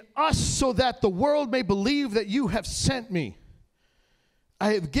be in us, so that the world may believe that you have sent me.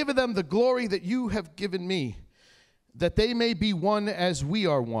 I have given them the glory that you have given me, that they may be one as we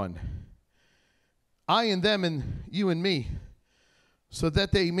are one. I and them and you and me, so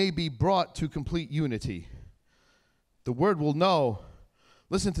that they may be brought to complete unity. The world will know,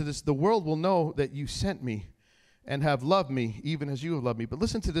 listen to this, the world will know that you sent me and have loved me even as you have loved me. But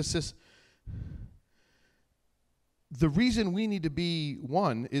listen to this. The reason we need to be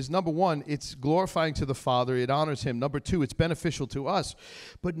one is, number one, it's glorifying to the Father. It honors him. Number two, it's beneficial to us.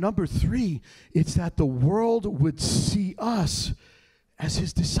 But number three, it's that the world would see us as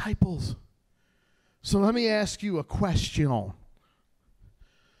his disciples. So let me ask you a question.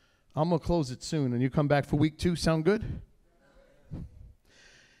 I'm going to close it soon, and you come back for week 2. Sound good?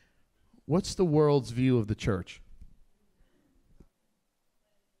 What's the world's view of the church?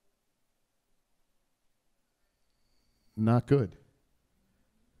 Not good.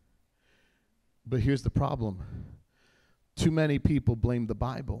 But here's the problem. Too many people blame the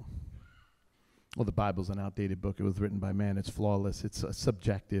Bible. Well, the Bible's an outdated book. It was written by man. It's flawless. It's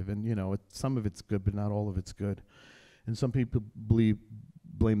subjective. And, you know, some of it's good, but not all of it's good. And some people blame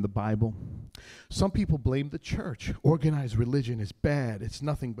the Bible. Some people blame the church. Organized religion is bad. It's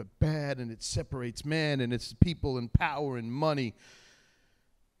nothing but bad, and it separates man, and it's people and power and money.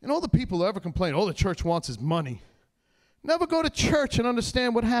 And all the people who ever complain, all the church wants is money, never go to church and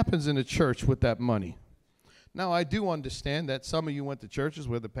understand what happens in a church with that money. Now, I do understand that some of you went to churches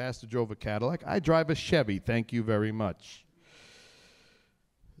where the pastor drove a Cadillac. I drive a Chevy, thank you very much.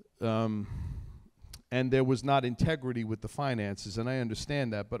 And there was not integrity with the finances, and I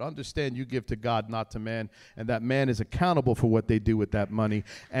understand that. But understand you give to God, not to man, and that man is accountable for what they do with that money.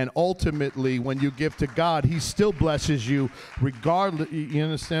 And ultimately, when you give to God, he still blesses you regardless. You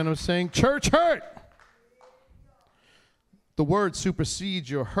understand what I'm saying? Church hurt. The word supersedes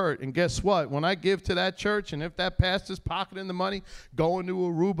your hurt. And guess what? When I give to that church, and if that pastor's pocketing the money, going to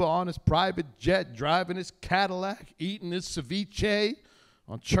Aruba on his private jet, driving his Cadillac, eating his ceviche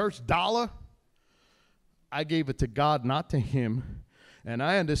on church dollar, I gave it to God, not to him. And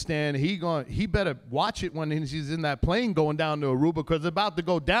I understand he better watch it when he's in that plane going down to Aruba, because it's about to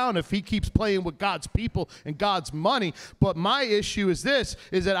go down if he keeps playing with God's people and God's money. But my issue is this,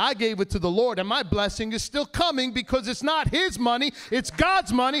 is that I gave it to the Lord, and my blessing is still coming, because it's not his money, it's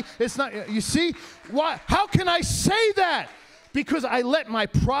God's money. It's not, you see? Why? How can I say that? Because I let my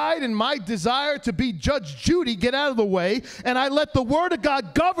pride and my desire to be Judge Judy get out of the way, and I let the Word of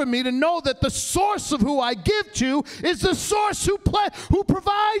God govern me to know that the source of who I give to is the source who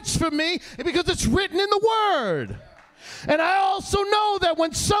provides for me, because it's written in the Word. And I also know that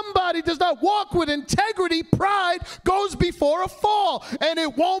when somebody does not walk with integrity, pride goes before a fall. And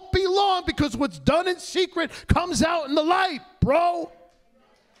it won't be long, because what's done in secret comes out in the light, bro.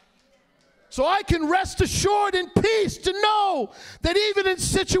 So I can rest assured in peace to know that even in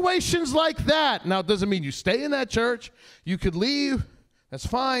situations like that, now it doesn't mean you stay in that church. You could leave. That's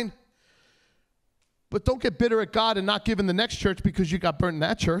fine. But don't get bitter at God and not give in the next church because you got burnt in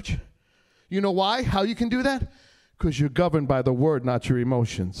that church. You know why? How you can do that? Because you're governed by the word, not your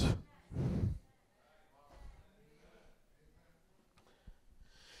emotions.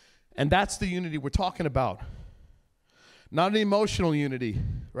 And that's the unity we're talking about. Not an emotional unity,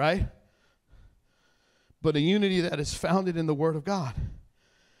 right? But a unity that is founded in the Word of God.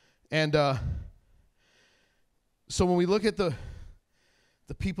 And so when we look at the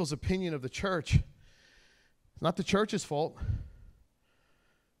people's opinion of the church, it's not the church's fault.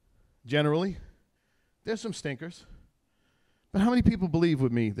 Generally, there's some stinkers. But how many people believe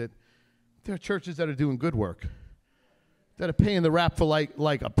with me that there are churches that are doing good work, that are paying the rap for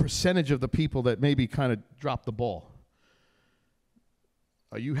like a percentage of the people that maybe kind of dropped the ball?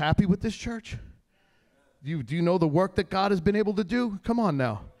 Are you happy with this church? Do you know the work that God has been able to do? Come on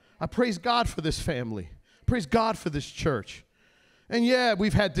now. I praise God for this family. Praise God for this church. And yeah,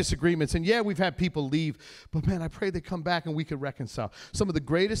 we've had disagreements, and yeah, we've had people leave. But man, I pray they come back and we can reconcile. Some of the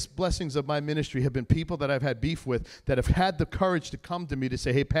greatest blessings of my ministry have been people that I've had beef with that have had the courage to come to me to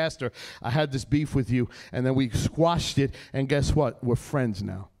say, hey, Pastor, I had this beef with you. And then we squashed it, and guess what? We're friends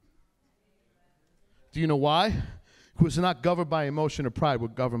now. Do you know why? Because we're not governed by emotion or pride. We're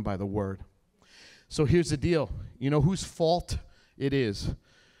governed by the word. So here's the deal. You know whose fault it is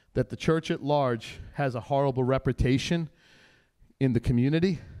that the church at large has a horrible reputation in the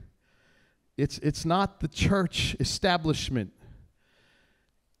community? It's not the church establishment.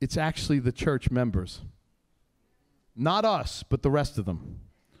 It's actually the church members. Not us, but the rest of them.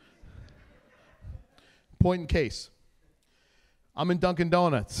 Point in case. I'm in Dunkin'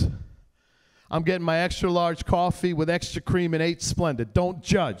 Donuts. I'm getting my extra large coffee with extra cream and 8 Splendid. Don't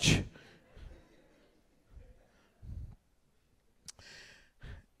judge.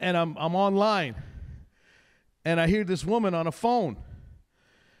 And I'm online, and I hear this woman on a phone,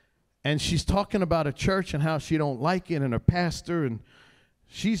 and she's talking about a church and how she don't like it and her pastor, and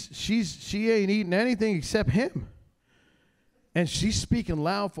she ain't eating anything except him. And she's speaking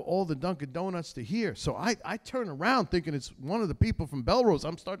loud for all the Dunkin' Donuts to hear. So I turn around thinking it's one of the people from Belrose.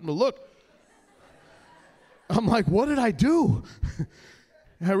 I'm starting to look. I'm like, what did I do?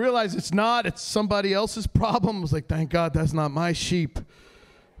 And I realize it's somebody else's problem. I was like, thank God that's not my sheep.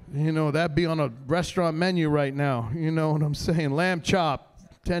 You know, that'd be on a restaurant menu right now. You know what I'm saying? Lamb chop,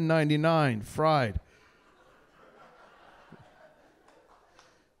 $10.99, fried.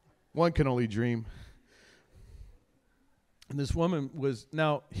 One can only dream. And this woman was,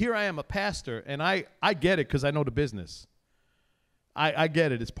 now, here I am, a pastor, and I get it because I know the business. I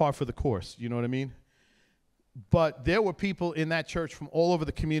get it. It's par for the course. You know what I mean? But there were people in that church from all over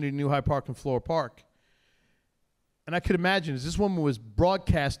the community, New Hyde Park and Floral Park. And I could imagine as this woman was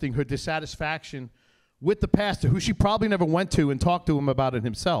broadcasting her dissatisfaction with the pastor, who she probably never went to and talked to him about it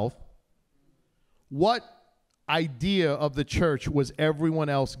himself, what idea of the church was everyone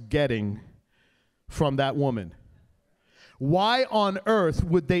else getting from that woman? Why on earth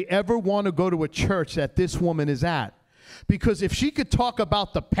would they ever want to go to a church that this woman is at? Because if she could talk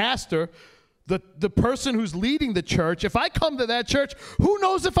about the pastor, the person who's leading the church, if I come to that church, who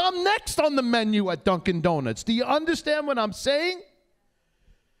knows if I'm next on the menu at Dunkin' Donuts? Do you understand what I'm saying?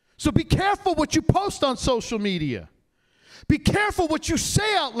 So be careful what you post on social media. Be careful what you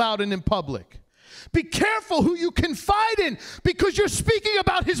say out loud and in public. Be careful who you confide in, because you're speaking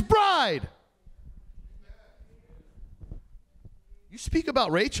about his bride. You speak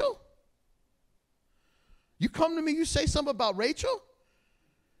about Rachel? You come to me, you say something about Rachel?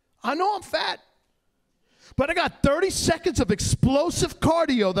 I know I'm fat, but I got 30 seconds of explosive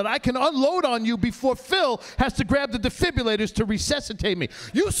cardio that I can unload on you before Phil has to grab the defibrillators to resuscitate me.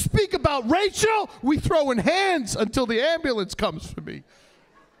 You speak about Rachel, we throw in hands until the ambulance comes for me.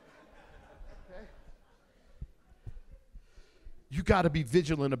 Okay? You got to be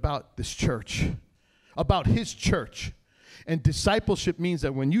vigilant about this church, about his church. And discipleship means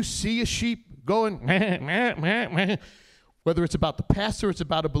that when you see a sheep going, meh, meh, meh, meh, whether it's about the pastor or it's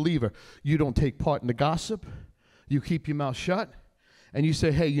about a believer, you don't take part in the gossip. You keep your mouth shut. And you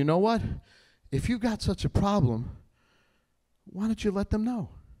say, hey, you know what? If you've got such a problem, why don't you let them know?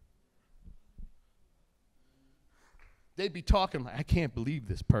 They'd be talking like, I can't believe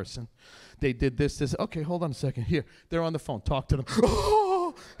this person. They did this. Okay, hold on a second. Here, they're on the phone. Talk to them.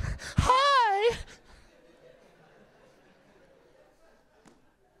 Oh, hi.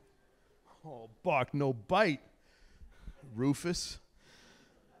 Oh, bark, no bite. Rufus.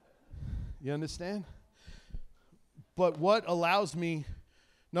 You understand? But what allows me,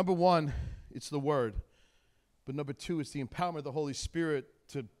 number one, it's the word. But number 2, it's the empowerment of the Holy Spirit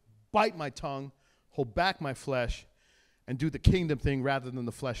to bite my tongue, hold back my flesh, and do the kingdom thing rather than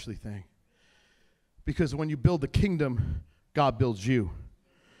the fleshly thing. Because when you build the kingdom, God builds you.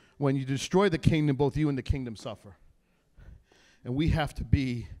 When you destroy the kingdom, both you and the kingdom suffer. And we have to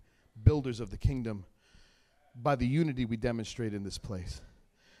be builders of the kingdom by the unity we demonstrate in this place.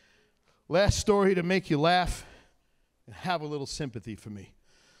 Last story to make you laugh and have a little sympathy for me.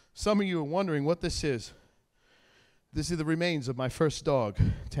 Some of you are wondering what this is. This is the remains of my first dog,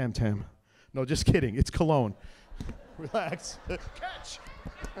 Tam Tam. No, just kidding. It's cologne. Relax. Catch.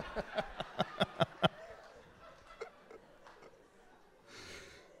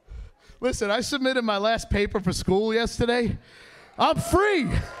 Listen, I submitted my last paper for school yesterday. I'm free.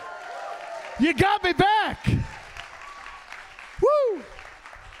 You got me back. Woo.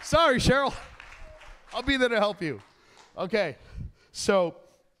 Sorry, Cheryl. I'll be there to help you. Okay. So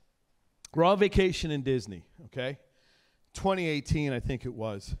we're on vacation in Disney, okay? 2018, I think it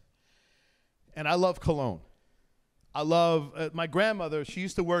was. And I love cologne. I love, my grandmother, she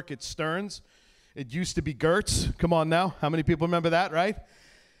used to work at Stearns. It used to be Gertz. Come on now. How many people remember that, right?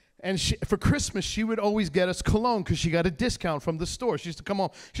 And for Christmas, she would always get us cologne because she got a discount from the store. She used to come home.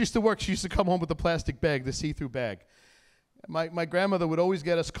 She used to work. She used to come home with a plastic bag, the see-through bag. My grandmother would always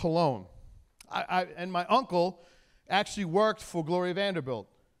get us cologne. And my uncle actually worked for Gloria Vanderbilt.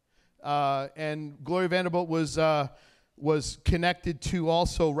 And Gloria Vanderbilt was connected to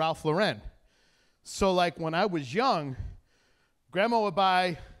also Ralph Lauren. So like when I was young, Grandma would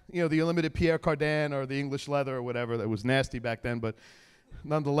buy, the unlimited Pierre Cardin or the English leather or whatever. That was nasty back then, but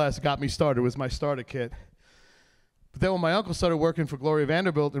nonetheless, got me started. It was my starter kit. But then when my uncle started working for Gloria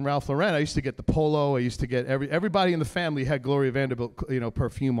Vanderbilt and Ralph Lauren, I used to get the polo. I used to get everybody in the family had Gloria Vanderbilt,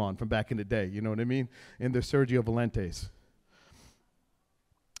 perfume on from back in the day. You know what I mean? In their Sergio Valentes.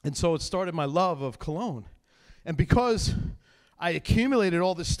 And so it started my love of cologne. And because I accumulated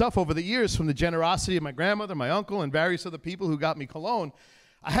all this stuff over the years from the generosity of my grandmother, my uncle, and various other people who got me cologne,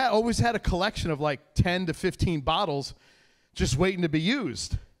 I always had a collection of like 10 to 15 bottles just waiting to be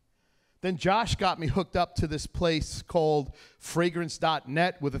used. Then Josh got me hooked up to this place called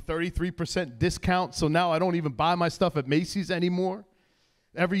fragrance.net with a 33% discount. So now I don't even buy my stuff at Macy's anymore.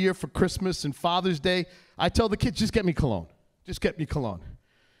 Every year for Christmas and Father's Day, I tell the kids, just get me cologne. Just get me cologne.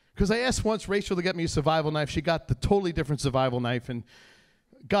 Because I asked once Rachel to get me a survival knife. She got the totally different survival knife, and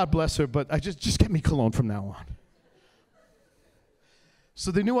God bless her, but I just get me cologne from now on.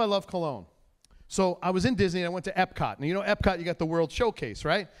 So they knew I love cologne. So I was in Disney, and I went to Epcot. And Epcot, you got the World Showcase,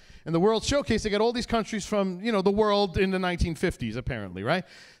 right? And the World Showcase, they got all these countries from, the world in the 1950s, apparently, right?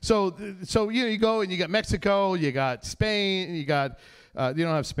 So you go, and you got Mexico, you got Spain, you got, you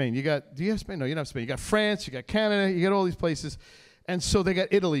don't have Spain. Do you have Spain? No, you don't have Spain. You got France, you got Canada, you got all these places. And so they got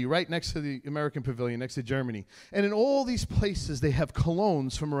Italy right next to the American Pavilion, next to Germany. And in all these places, they have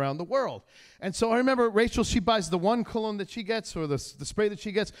colognes from around the world. And so I remember Rachel, she buys the one cologne that she gets, or the spray that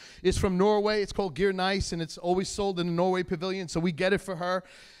she gets, is from Norway. It's called Gear Nice, and it's always sold in the Norway Pavilion, so we get it for her.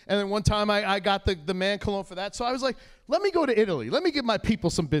 And then one time I got the man cologne for that. So I was like, let me go to Italy. Let me give my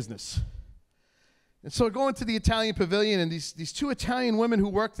people some business. And so I go into the Italian Pavilion, and these two Italian women who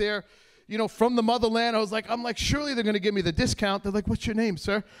work there, from the motherland, I'm like, surely they're going to give me the discount. They're like, what's your name,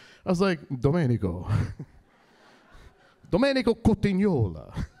 sir? I was like, Domenico. Domenico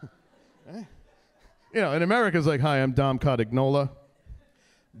Cotignola. In America, it's like, hi, I'm Dom Cotignola.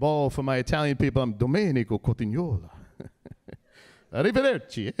 Ball for my Italian people, I'm Domenico Cotignola.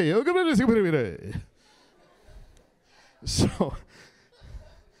 Arrivederci. So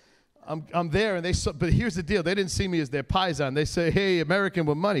I'm there, and but here's the deal. They didn't see me as their paisan. They say, hey, American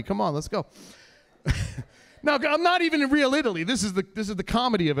with money, come on, let's go. Now, I'm not even in real Italy. This is the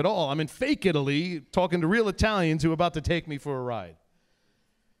comedy of it all. I'm in fake Italy talking to real Italians who are about to take me for a ride.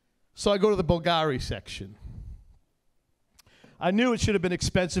 So I go to the Bulgari section. I knew it should have been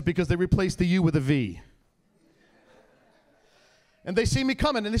expensive because they replaced the U with a V. And they see me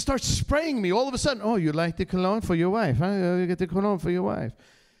coming, and they start spraying me all of a sudden. Oh, you like the cologne for your wife, huh? You get the cologne for your wife.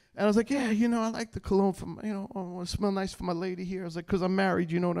 And I was like, yeah, I like the cologne for, I want to smell nice for my lady here. I was like, because I'm married,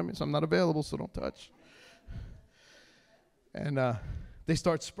 you know what I mean? So I'm not available, so don't touch. And they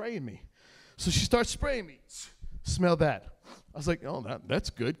start spraying me. So she starts spraying me. Smell that. I was like, oh, that's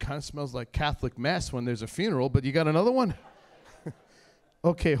good. Kind of smells like Catholic Mass when there's a funeral, but you got another one?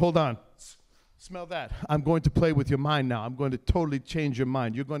 Okay, hold on. Smell that. I'm going to play with your mind now. I'm going to totally change your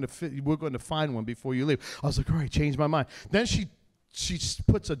mind. We're going to find one before you leave. I was like, all right, change my mind. Then she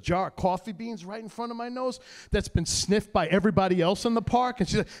puts a jar of coffee beans right in front of my nose that's been sniffed by everybody else in the park. And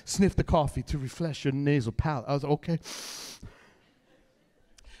she said, sniff the coffee to refresh your nasal palate. I was like, okay.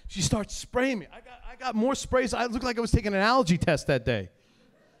 She starts spraying me. I got more sprays. I looked like I was taking an allergy test that day.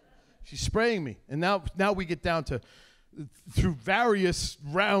 She's spraying me. And now we get down to, through various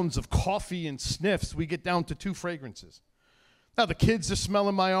rounds of coffee and sniffs, we get down to 2 fragrances. Now the kids are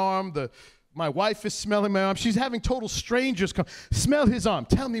smelling my arm. My wife is smelling my arm. She's having total strangers come. Smell his arm.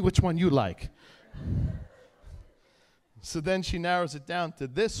 Tell me which one you like. So then she narrows it down to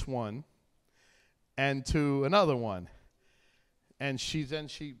this one and to another one. And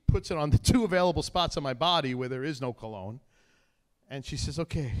she puts it on the 2 available spots on my body where there is no cologne. And she says,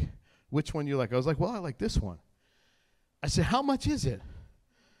 okay, which one you like? I was like, well, I like this one. I said, how much is it?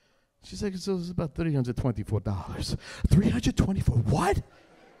 She's like, so it's about $324. $324, what?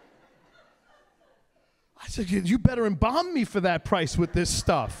 I said, you better embalm me for that price with this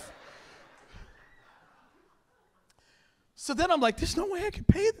stuff. So then I'm like, there's no way I can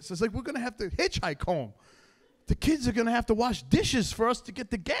pay this. It's like, we're going to have to hitchhike home. The kids are going to have to wash dishes for us to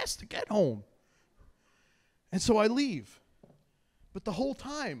get the gas to get home. And so I leave. But the whole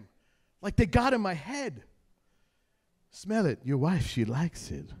time, like they got in my head. Smell it. Your wife, she likes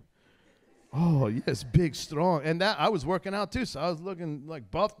it. Oh, yes, big, strong. And that I was working out too, so I was looking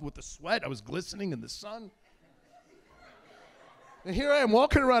like buffed with the sweat. I was glistening in the sun. And here I am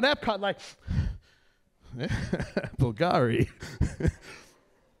walking around Epcot like, Bulgari.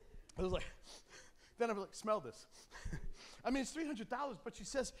 I was like, then I was like, smell this. I mean, it's $300, but she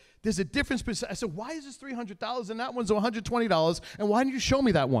says there's a difference. I said, why is this $300 and that one's $120? And why didn't you show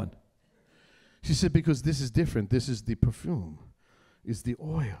me that one? She said, because this is different. This is the perfume. It's the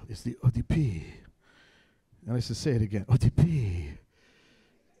oil. It's the ODP. And I said, say it again, ODP.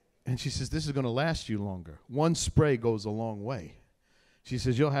 And she says, this is going to last you longer. One spray goes a long way. She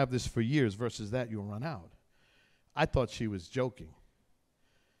says, you'll have this for years versus that you'll run out. I thought she was joking.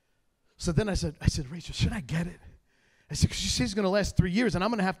 So then I said, Rachel, should I get it? I said, 'cause she says it's going to last 3 years, and I'm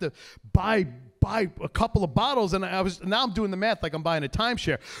going to have to buy a couple of bottles, and now I'm doing the math like I'm buying a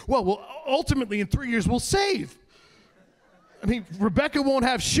timeshare. Well, ultimately in 3 years we'll save. I mean, Rebecca won't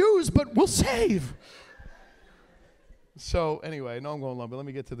have shoes, but we'll save. So anyway, I know I'm going long, but let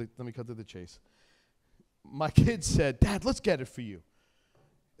me cut to the chase. My kids said, Dad, let's get it for you.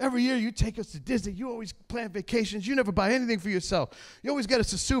 Every year you take us to Disney. You always plan vacations. You never buy anything for yourself. You always get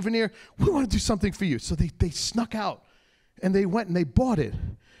us a souvenir. We want to do something for you. So they snuck out, and they went and they bought it.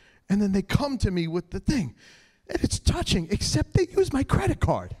 And then they come to me with the thing. And it's touching, except they use my credit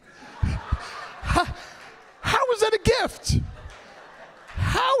card. How is that a gift?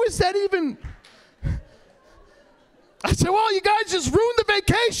 How is that even? I said, well, you guys just ruined the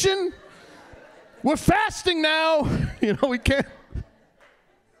vacation. We're fasting now. We can't.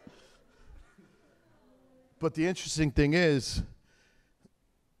 But the interesting thing is,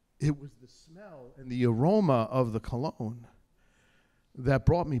 it was the smell and the aroma of the cologne that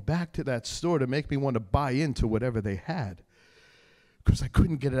brought me back to that store to make me want to buy into whatever they had, because I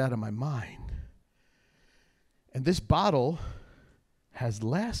couldn't get it out of my mind. And this bottle has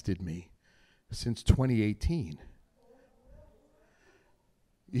lasted me since 2018.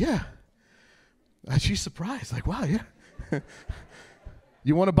 Yeah. She's surprised, like, wow, yeah.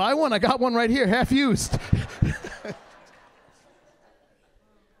 You want to buy one? I got one right here, half used.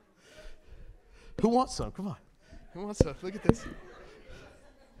 Who wants some? Come on. Who wants some? Look at this.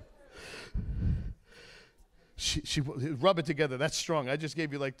 She rub it together. That's strong. I just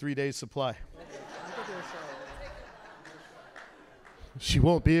gave you like 3 days supply. She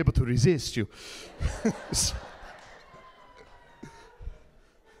won't be able to resist you.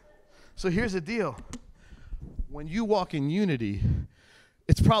 So here's the deal. When you walk in unity,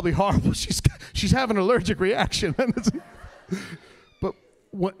 it's probably horrible. She's having an allergic reaction. But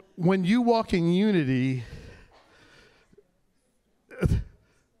when you walk in unity,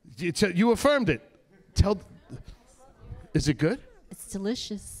 you affirmed it. Is it good? It's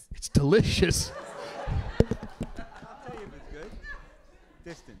delicious. It's delicious. I'll tell you if it's good.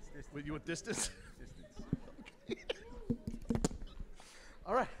 Distance. Wait, you want distance? Distance.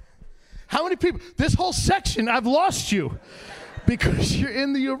 All right. How many people? This whole section, I've lost you because you're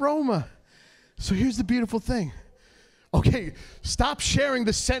in the aroma. So here's the beautiful thing. Okay, stop sharing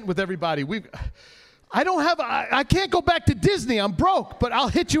the scent with everybody. I can't go back to Disney. I'm broke, but I'll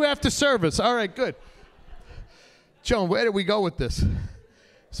hit you after service. All right, good. Joan, where do we go with this?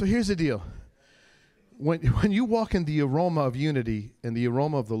 So here's the deal. When you walk in the aroma of unity and the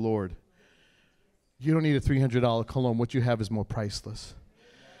aroma of the Lord, you don't need a $300 cologne. What you have is more priceless.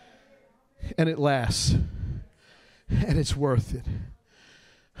 And it lasts. And it's worth it.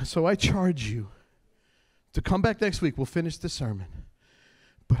 So I charge you to come back next week. We'll finish the sermon.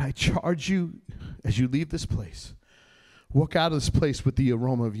 But I charge you, as you leave this place, Walk out of this place with the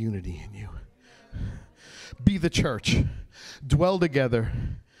aroma of unity in you. Be the church. Dwell together.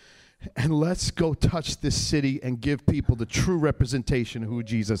 And let's go touch this city and give people the true representation of who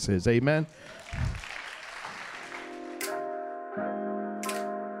Jesus is. Amen.